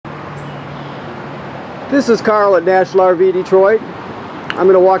This is Carl at National RV Detroit. I'm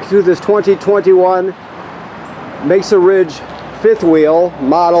going to walk you through this 2021 Mesa Ridge fifth wheel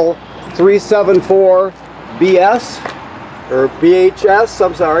model 374 BS or BHS,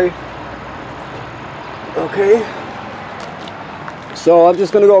 I'm sorry. Okay. So I'm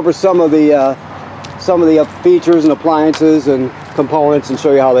just going to go over some of the features and appliances and components and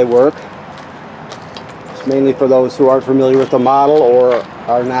show you how they work. It's mainly for those who aren't familiar with the model or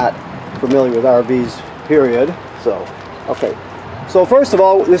are not familiar with RVs, period. So, okay. So first of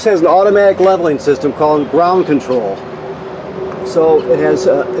all, this has an automatic leveling system called ground control. So it has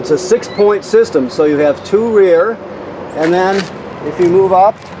it's a 6-point system. So you have 2 rear, and then if you move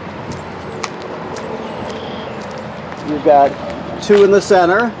up, you've got 2 in the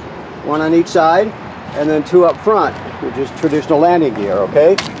center, 1 on each side, and then 2 up front, which is traditional landing gear.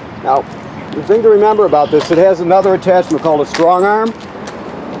 Okay. Now, the thing to remember about this, it has another attachment called a strong arm.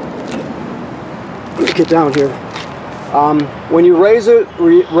 Let me get down here. When you raise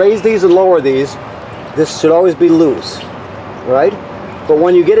these and lower these, this should always be loose, right? But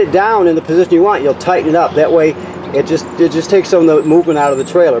when you get it down in the position you want, you'll tighten it up. That way, it just takes some of the movement out of the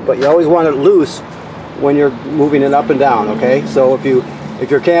trailer. But you always want it loose when you're moving it up and down. Okay? So if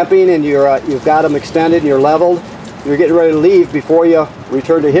you're camping and you've got them extended and you're leveled, you're getting ready to leave before you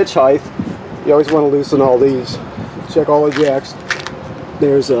return to hitch height. You always want to loosen all these. Check all the jacks.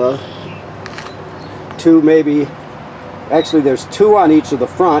 There's 2 maybe. Actually, there's 2 on each of the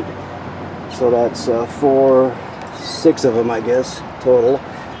front, so that's 6 of them, I guess, total.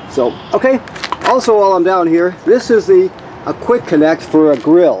 So, okay. Also, while I'm down here, this is a quick connect for a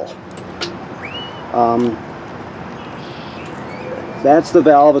grill. That's the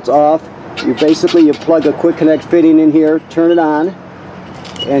valve. It's off. You plug a quick connect fitting in here, turn it on,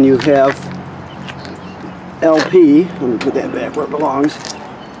 and you have LP. Let me put that back where it belongs.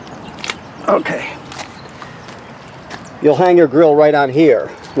 Okay. You'll hang your grill right on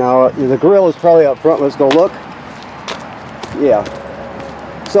here. Now the grill is probably up front. Let's go look. Yeah.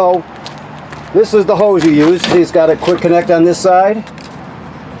 So this is the hose you use. See, it's got a quick connect on this side,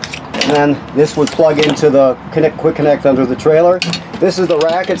 and then this would plug into the quick connect under the trailer. This is the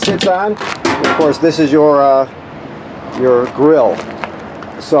rack it sits on. And of course, this is your grill.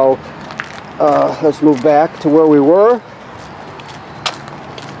 So let's move back to where we were.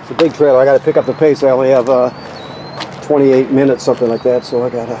 It's a big trailer. I got to pick up the pace. I only have 28 minutes, something like that, so I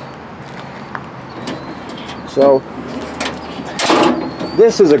gotta. So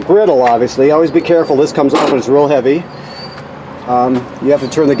this is a griddle, obviously. Always be careful. This comes off and it's real heavy. You have to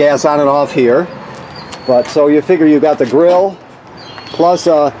turn the gas on and off here. But so you figure you've got the grill plus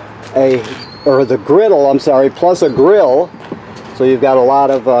the griddle. I'm sorry, plus a grill. So you've got a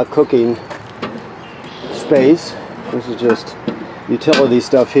lot of cooking space. This is just utility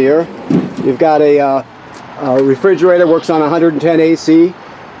stuff here. You've got a refrigerator, works on 110 AC.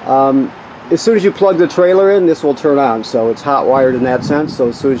 As soon as you plug the trailer in, this will turn on. So it's hot wired in that sense. So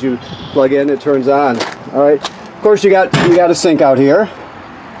as soon as you plug in, it turns on. All right. Of course, you got a sink out here.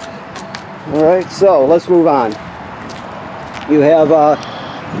 All right. So let's move on. You have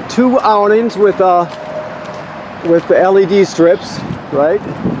 2 awnings with the LED strips, right?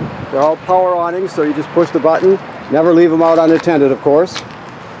 They're all power awnings, so you just push the button. Never leave them out unattended, of course.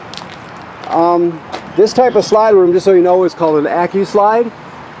 This type of slide room, just so you know, is called an AccuSlide.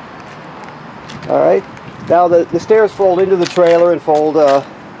 Alright, now the stairs fold into the trailer and fold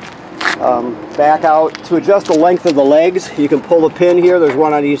back out. To adjust the length of the legs, you can pull the pin here, there's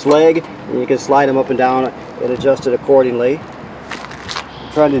 1 on each leg, and you can slide them up and down and adjust it accordingly.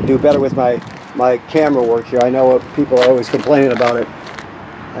 I'm trying to do better with my camera work here. I know people are always complaining about it.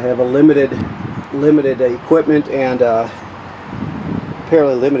 I have a limited equipment and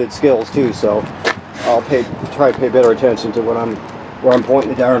fairly limited skills too, so I'll try to pay better attention to where I'm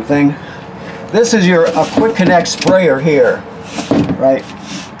pointing the darn thing. This is a quick connect sprayer here, right?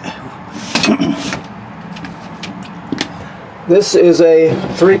 This is a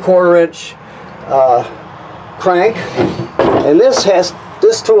 3/4 inch crank, and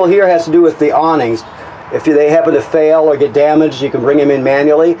this tool here has to do with the awnings. If they happen to fail or get damaged, you can bring them in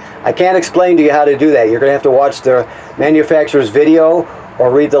manually. I can't explain to you how to do that. You're going to have to watch the manufacturer's video or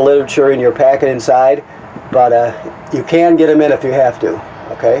read the literature in your packet inside, but you can get them in if you have to.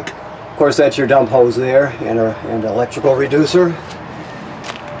 Okay. Of course, that's your dump hose there and an electrical reducer.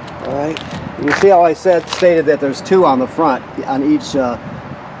 All right. You see how I stated that there's 2 on the front on each of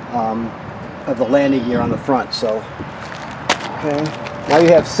the landing gear on the front. So, okay. Now you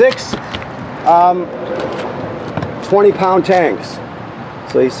have 6 20-pound tanks.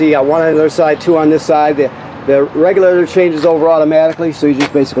 So you see 1 on the other side, 2 on this side. The regulator changes over automatically, so you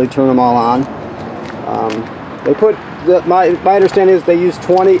just basically turn them all on. They put, my understanding is they use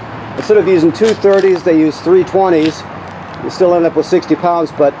 20, instead of using 230s, they use 320s. You still end up with 60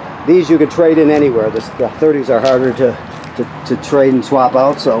 pounds, but these you could trade in anywhere. The 30s are harder to trade and swap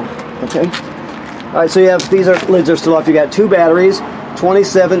out, so, okay. All right, so you have, these lids are still off. You got 2 batteries,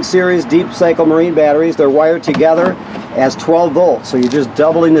 27 series deep cycle marine batteries. They're wired together as 12 volts, so you're just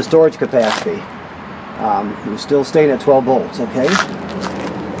doubling the storage capacity. You're still staying at 12 volts, okay?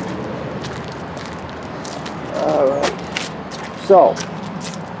 Alright, so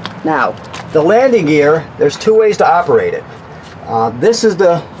now the landing gear, there's 2 ways to operate it. This is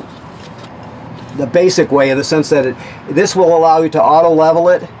the basic way, in the sense that this will allow you to auto level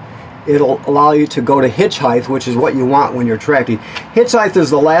it. It'll allow you to go to hitch height, which is what you want when you're tracking. Hitch height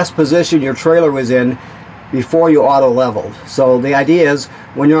is the last position your trailer was in before you auto leveled. So the idea is,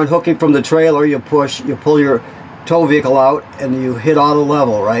 when you're unhooking from the trailer, you pull your tow vehicle out and you hit auto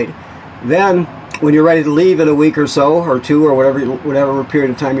level, right? Then when you're ready to leave in a week or so, or 2, or whatever period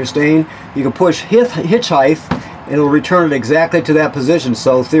of time you're staying, you can push hitch height and it'll return it exactly to that position.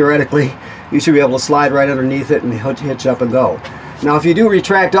 So theoretically, you should be able to slide right underneath it and hitch up and go. Now if you do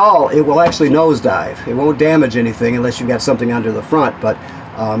retract all, it will actually nosedive. It won't damage anything unless you've got something under the front, but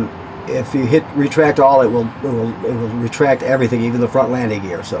if you retract all, it will retract everything, even the front landing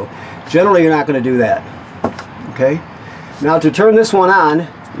gear. So generally you're not going to do that. Okay. Now to turn this one on,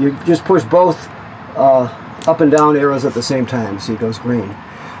 you just push both up and down arrows at the same time. See, it goes green.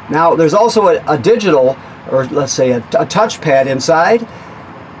 Now there's also a digital, or let's say a touchpad inside.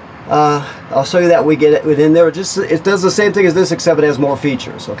 I'll show you that when we get it within there. It does the same thing as this, except it has more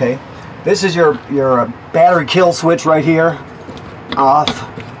features. Okay. This is your battery kill switch right here. Off,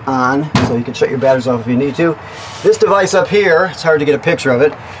 on, so you can shut your batteries off if you need to. This device up here, it's hard to get a picture of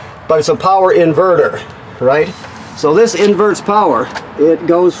it, but it's a power inverter, right? So this inverts power. It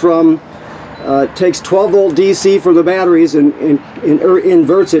goes from, takes 12 volt DC from the batteries and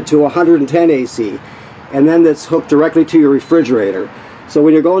inverts it to 110 AC, and then that's hooked directly to your refrigerator. So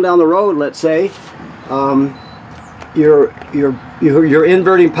when you're going down the road, let's say, you're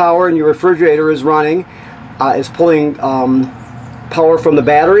inverting power and your refrigerator is running, is pulling power from the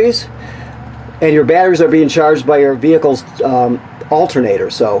batteries, and your batteries are being charged by your vehicle's alternator,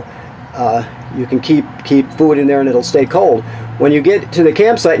 so you can keep food in there and it'll stay cold. When you get to the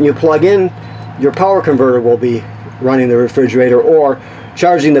campsite and you plug in, your power converter will be running the refrigerator or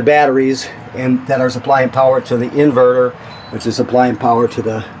charging the batteries and that are supplying power to the inverter, which is supplying power to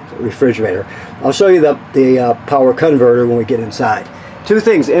the refrigerator. I'll show you the power converter when we get inside. 2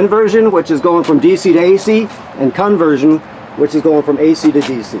 things: inversion, which is going from DC to AC, and conversion, which is going from AC to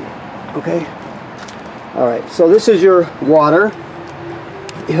DC. Okay? Alright, so this is your water.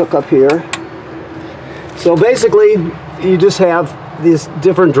 You hook up here. So basically, you just have these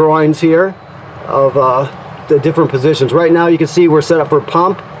different drawings here of the different positions. Right now you can see we're set up for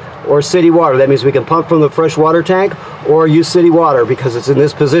pump or city water. That means we can pump from the fresh water tank or use city water because it's in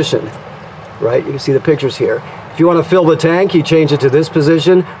this position. Right? You can see the pictures here. If you want to fill the tank, you change it to this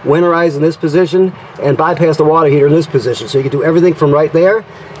position, winterize in this position, and bypass the water heater in this position. So you can do everything from right there,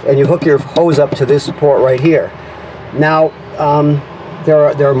 and you hook your hose up to this port right here. Now, there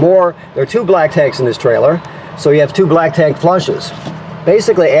are 2 black tanks in this trailer, so you have 2 black tank flushes.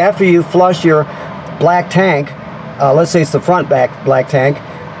 Basically, after you flush your black tank, let's say it's the front black tank,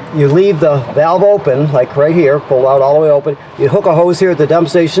 you leave the valve open, like right here, pulled out all the way open. You hook a hose here at the dump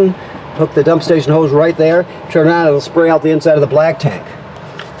station, hook the dump station hose right there, turn it on, it'll spray out the inside of the black tank.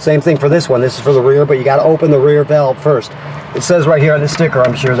 Same thing for this one. This is for the rear, but you got to open the rear valve first. It says right here on the sticker,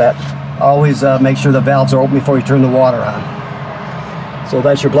 I'm sure, that always make sure the valves are open before you turn the water on. So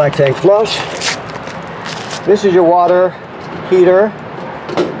that's your black tank flush. This is your water heater.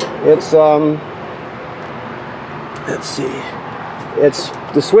 It's let's see,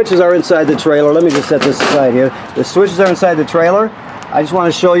 the switches are inside the trailer. Let me just set this aside here. The switches are inside the trailer. I just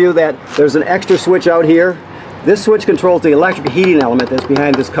want to show you that there's an extra switch out here. This switch controls the electric heating element that's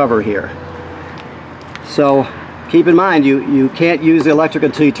behind this cover here. So keep in mind, you can't use the electric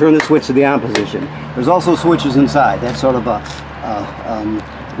until you turn the switch to the on position. There's also switches inside. That's sort of a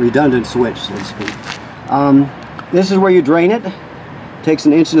redundant switch, so to speak. This is where you drain it. It takes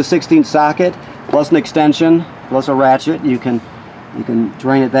an 1/16" socket plus an extension plus a ratchet. You can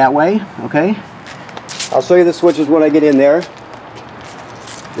drain it that way. Okay. I'll show you the switches when I get in there.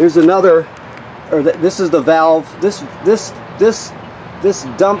 There's another, or this is the valve. This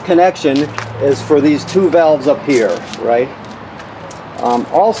dump connection is for these 2 valves up here, right?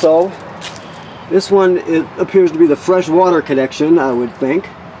 Also, this one, it appears to be the fresh water connection, I would think.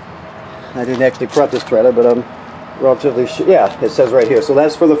 I didn't actually prep this trailer, but I'm relatively sure. Yeah, it says right here. So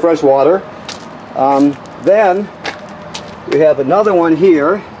that's for the fresh water. Then we have another one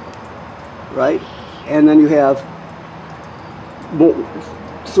here, right? And then you have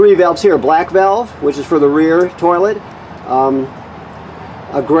 3 valves here. Black valve, which is for the rear toilet.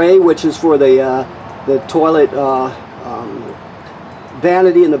 A gray, which is for the toilet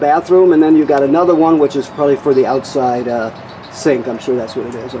vanity in the bathroom. And then you've got another one, which is probably for the outside sink. I'm sure that's what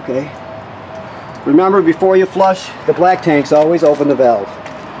it is, okay? Remember, before you flush the black tanks, always open the valve.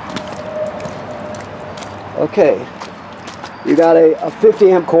 Okay, you got a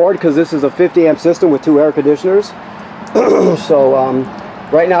 50 amp cord, because this is a 50 amp system with 2 air conditioners. So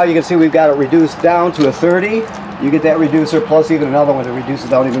right now you can see we've got it reduced down to a 30. You get that reducer plus even another one that reduces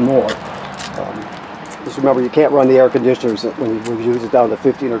down even more. Just remember, you can't run the air conditioners when you reduce it down to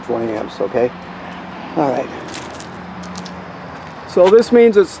 15 or 20 amps, okay? Alright. So this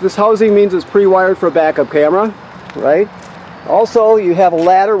means this housing means it's pre-wired for a backup camera, right? Also, you have a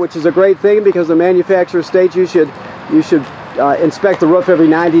ladder, which is a great thing because the manufacturer states you should inspect the roof every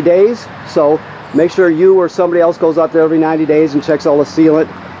 90 days. So make sure you or somebody else goes out there every 90 days and checks all the sealant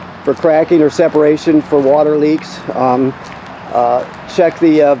for cracking or separation for water leaks. Check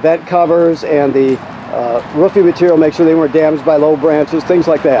the vent covers and the roofing material, make sure they weren't damaged by low branches, things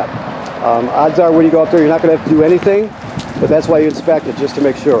like that. Odds are when you go up there you're not going to have to do anything, but that's why you inspect it, just to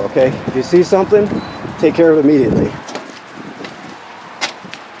make sure, okay? If you see something, take care of it immediately.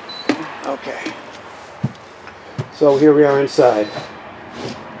 Okay. So here we are inside.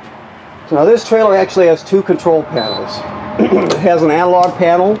 So now this trailer actually has 2 control panels. It has an analog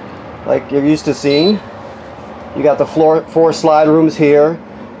panel, like you're used to seeing. You got the 4 slide rooms here,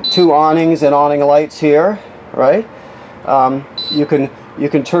 2 awnings and awning lights here, right? You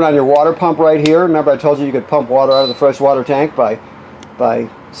can turn on your water pump right here. Remember I told you you could pump water out of the freshwater tank by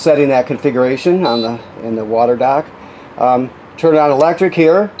setting that configuration in the water dock. Turn on electric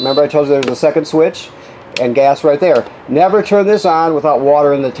here. Remember I told you there was a second switch, and gas right there. Never turn this on without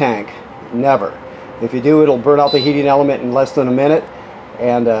water in the tank. Never. If you do, it'll burn out the heating element in less than a minute,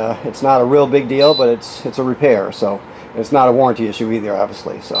 and it's not a real big deal, but it's a repair, so it's not a warranty issue either,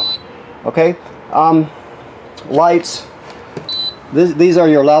 obviously. So, okay. Lights. These are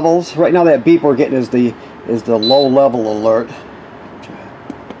your levels. Right now, that beep we're getting is the low level alert.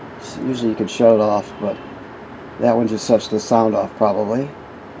 Usually you can shut it off, but that one just shuts the sound off probably.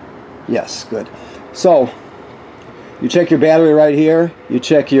 Yes, good. So you check your battery right here. You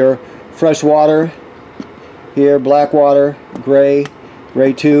check your fresh water here, black water, gray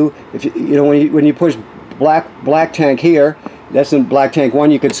 2. If you know when you push black tank here, that's in black tank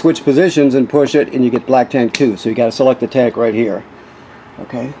 1. You could switch positions and push it, and you get black tank 2. So you got to select the tank right here.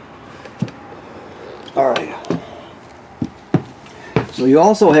 Okay. All right. So you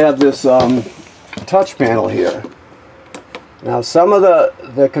also have this touch panel here. Now some of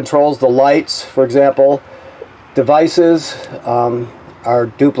the controls, the lights, for example, devices are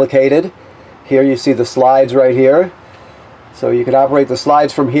duplicated. Here you see the slides right here. So you can operate the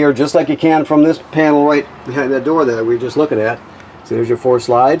slides from here just like you can from this panel right behind that door that we were just looking at. So there's your 4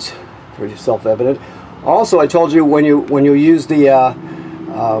 slides, pretty self-evident. Also, I told you when you use the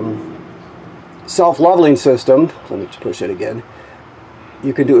self-leveling system, let me push it again,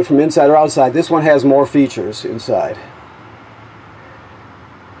 you can do it from inside or outside. This one has more features inside.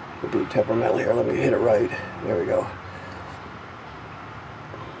 It'll be temperamental here. Let me hit it right. There we go.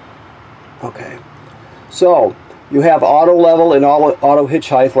 Okay. So you have auto level and auto hitch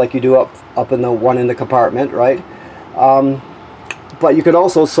height like you do up in the one in the compartment, right? But you could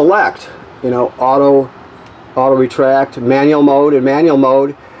also select, you know, auto retract, manual mode. In manual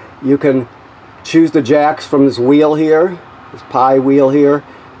mode, you can choose the jacks from this wheel here, this pie wheel here,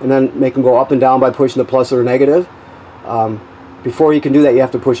 and then make them go up and down by pushing the plus or negative. Before you can do that, you have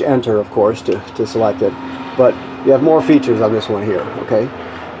to push enter, of course, to select it. But you have more features on this one here, okay?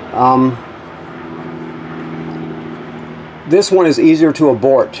 This one is easier to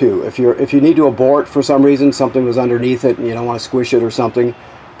abort too. If you need to abort for some reason, something was underneath it and you don't want to squish it or something,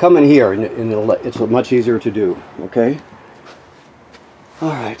 come in here and it's much easier to do, okay?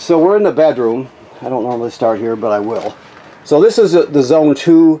 Alright, so we're in the bedroom. I don't normally start here, but I will. So this is the zone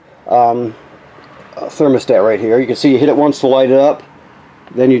 2 thermostat right here. You can see you hit it once to light it up,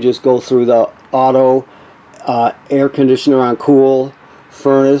 then you just go through the auto, air conditioner on cool,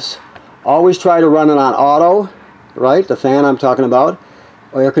 furnace. Always try to run it on auto, right? The fan I'm talking about.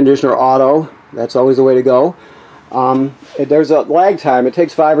 Air conditioner auto, that's always the way to go. There's a lag time. It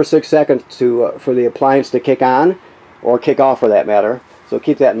takes 5 or 6 seconds for the appliance to kick on, or kick off for that matter. So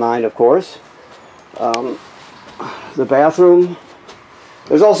keep that in mind, of course. The bathroom,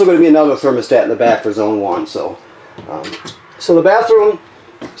 there's also going to be another thermostat in the back for zone 1. So the bathroom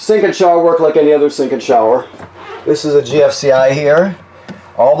Sink and shower work like any other sink and shower. This is a GFCI here.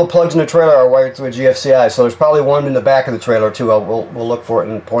 All the plugs in the trailer are wired through a GFCI, so there's probably one in the back of the trailer too. We'll look for it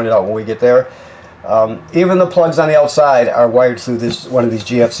and point it out when we get there. Even the plugs on the outside are wired through one of these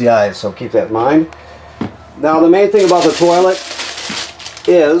GFCIs, so keep that in mind. Now the main thing about the toilet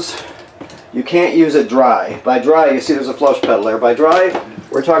is you can't use it dry. By dry, you see there's a flush pedal there. By dry,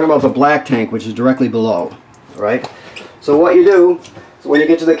 we're talking about the black tank, which is directly below, right? So what you do is when you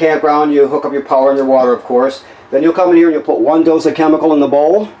get to the campground, you hook up your power and your water, of course. Then you'll come in here and you'll put 1 dose of chemical in the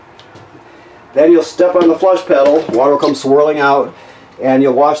bowl. Then you'll step on the flush pedal, water will come swirling out, and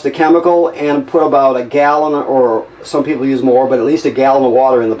you'll wash the chemical and put about a gallon, or some people use more, but at least a gallon of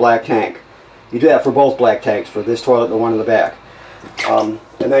water in the black tank. You do that for both black tanks, for this toilet and the one in the back. And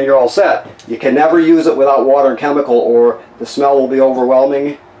then you're all set. You can never use it without water and chemical, or the smell will be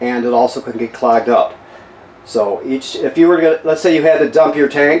overwhelming, and it also can get clogged up. So if you were to, let's say you had to dump your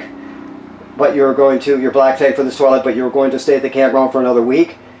tank, but you're going to, your black tank for this toilet, but you're going to stay at the campground for another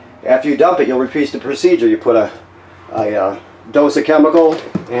week. After you dump it, you'll repeat the procedure. You put a dose of chemical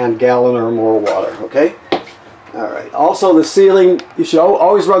and gallon or more water, okay? All right. Also the ceiling, you should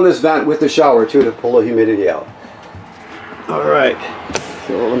always run this vent with the shower too to pull the humidity out. All right.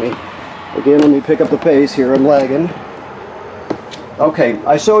 So let me pick up the pace here. I'm lagging. Okay,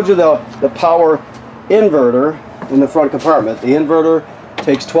 I showed you the power inverter in the front compartment. The inverter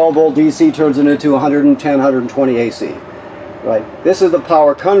takes 12 volt DC, turns it into 110, 120 AC. Right. This is the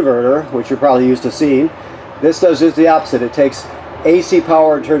power converter, which you're probably used to seeing. This does just the opposite. It takes AC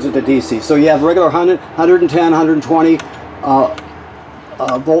power and turns it to DC. So you have regular 100, 110, 120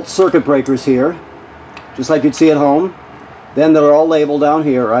 volt circuit breakers here, just like you'd see at home. Then they're all labeled down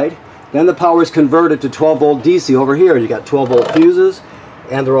here, right? Then the power is converted to 12 volt DC over here. You got 12 volt fuses,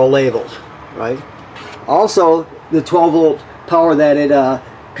 and they're all labeled, right? Also, the 12 volt power that it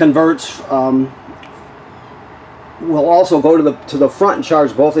converts will also go to the front and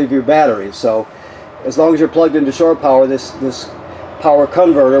charge both of your batteries. So as long as you're plugged into shore power, this power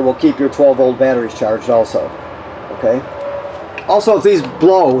converter will keep your 12 volt batteries charged also. Okay. Also, if these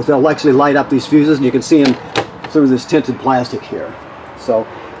blow, they'll actually light up these fuses, and you can see them through this tinted plastic here. So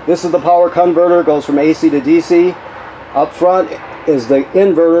this is the power converter. It goes from AC to DC. Up front is the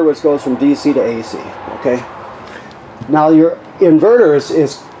inverter, which goes from DC to AC. Okay. Now your inverter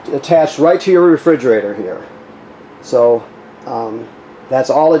is attached right to your refrigerator here. So that's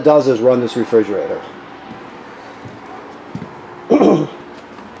all it does is run this refrigerator.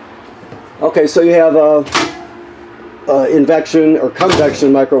 Okay, so you have a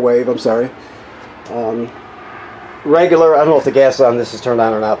convection microwave, I'm sorry. Regular, I don't know if the gas on this is turned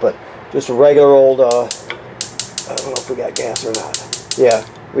on or not, but just a regular old, I don't know if we got gas or not. Yeah,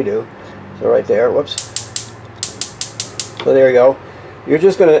 we do. So right there, whoops. So there you go. You're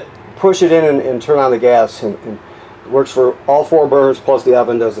just going to push it in and turn on the gas, and it works for all 4 burners, plus the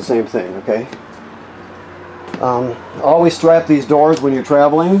oven does the same thing, okay? Always strap these doors when you're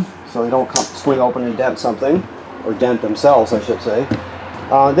traveling so they don't swing open and dent something, or dent themselves, I should say.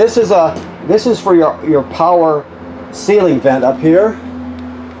 This is for your power ceiling vent up here.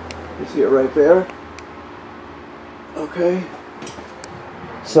 You see it right there. Okay.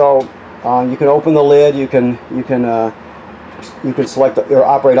 So you can open the lid. You can select or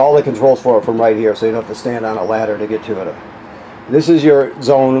operate all the controls for it from right here, so you don't have to stand on a ladder to get to it. This is your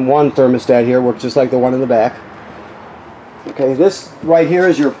zone 1 thermostat here, works just like the one in the back. Okay, this right here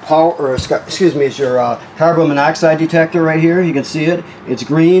is your power, or excuse me, is your carbon monoxide detector right here. You can see it. It's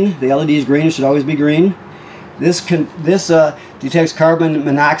green. The LED is green. It should always be green. This detects carbon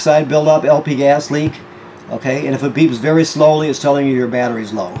monoxide buildup, LP gas leak. Okay, and if it beeps very slowly, it's telling you your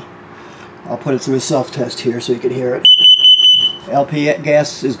battery's low. I'll put it through a self-test here so you can hear it. LP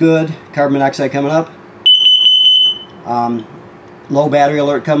gas is good. Carbon monoxide coming up. Low battery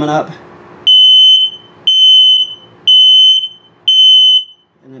alert coming up.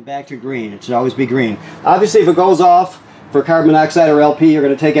 And then back to green. It should always be green. Obviously, if it goes off for carbon monoxide or LP, you're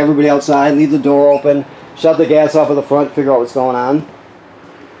going to take everybody outside, leave the door open, shut the gas off at the front, figure out what's going on.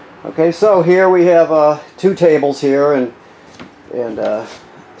 Okay, so here we have 2 tables here and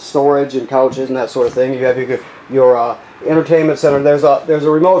storage and couches and that sort of thing. You have your entertainment center. There's a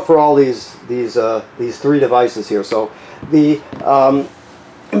remote for all these 3 devices here. So the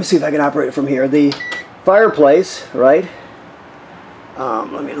let me see if I can operate it from here. The fireplace, right?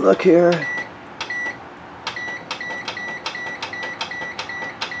 Let me look here.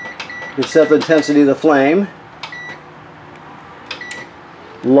 You set the intensity of the flame.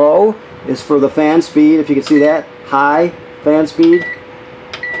 Low is for the fan speed, if you can see that. High, fan speed.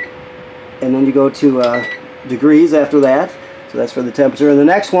 And then you go to degrees after that. So that's for the temperature. And the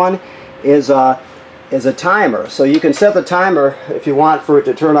next one is a timer. So you can set the timer if you want for it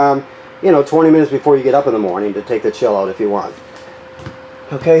to turn on, you know, 20 minutes before you get up in the morning to take the chill out if you want.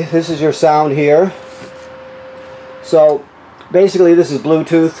 Okay, this is your sound here. So basically this is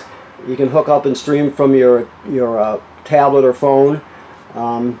Bluetooth. You can hook up and stream from your tablet or phone.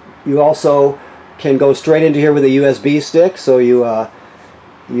 You also can go straight into here with a USB stick, so you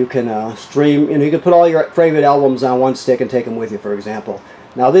can stream, and you can put all your favorite albums on one stick and take them with you, for example.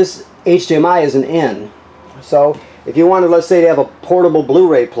 Now this HDMI is an in, so if you wanted, let's say, to have a portable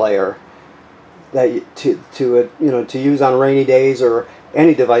Blu-ray player that to use on rainy days or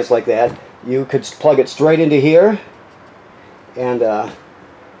any device like that, you could plug it straight into here, and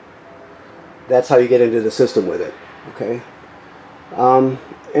that's how you get into the system with it. Okay.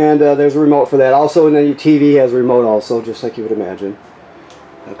 There's a remote for that also, and then your TV has a remote also, just like you would imagine.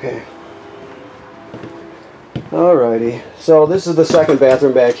 Okay. Alrighty. So this is the second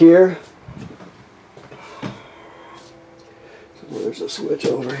bathroom back here. So there's a switch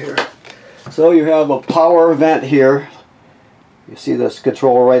over here. So you have a power vent here. You see this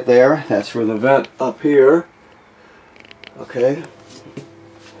control right there? That's for the vent up here. Okay.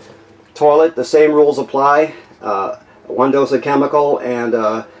 Toilet, the same rules apply. 1 dose of chemical and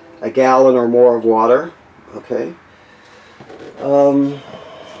a gallon or more of water. Okay.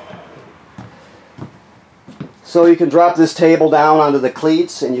 So you can drop this table down onto the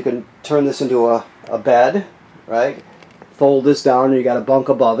cleats, and you can turn this into a bed, right? Fold this down, and you got a bunk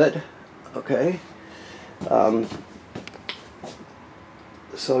above it. Okay.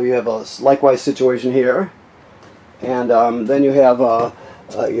 So you have a likewise situation here, and then you have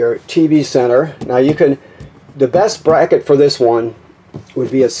your TV center. Now you can. The best bracket for this one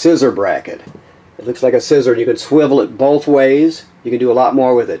would be a scissor bracket. It looks like a scissor, and you can swivel it both ways. You can do a lot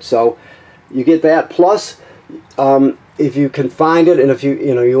more with it. So you get that. Plus, if you can find it, and if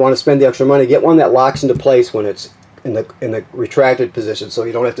you want to spend the extra money, get one that locks into place when it's in the retracted position, so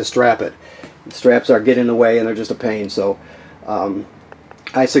you don't have to strap it. The straps get in the way, and they're just a pain. So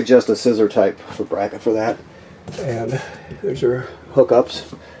I suggest a scissor type for bracket for that. And there's your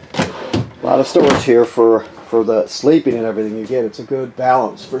hookups. A lot of storage here for the sleeping and everything you get. It's a good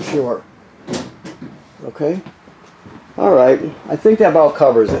balance for sure. Okay. Alright. I think that about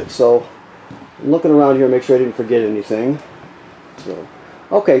covers it. So I'm looking around here to make sure I didn't forget anything. So,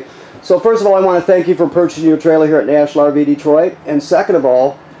 okay. So first of all, I want to thank you for purchasing your trailer here at National RV Detroit. And second of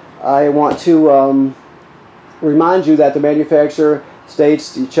all, I want to remind you that the manufacturer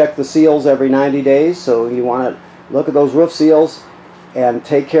states you check the seals every 90 days. So you want to look at those roof seals and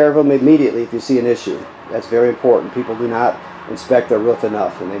take care of them immediately if you see an issue. That's very important. People do not inspect their roof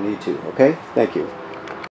enough, and they need to. Okay? Thank you.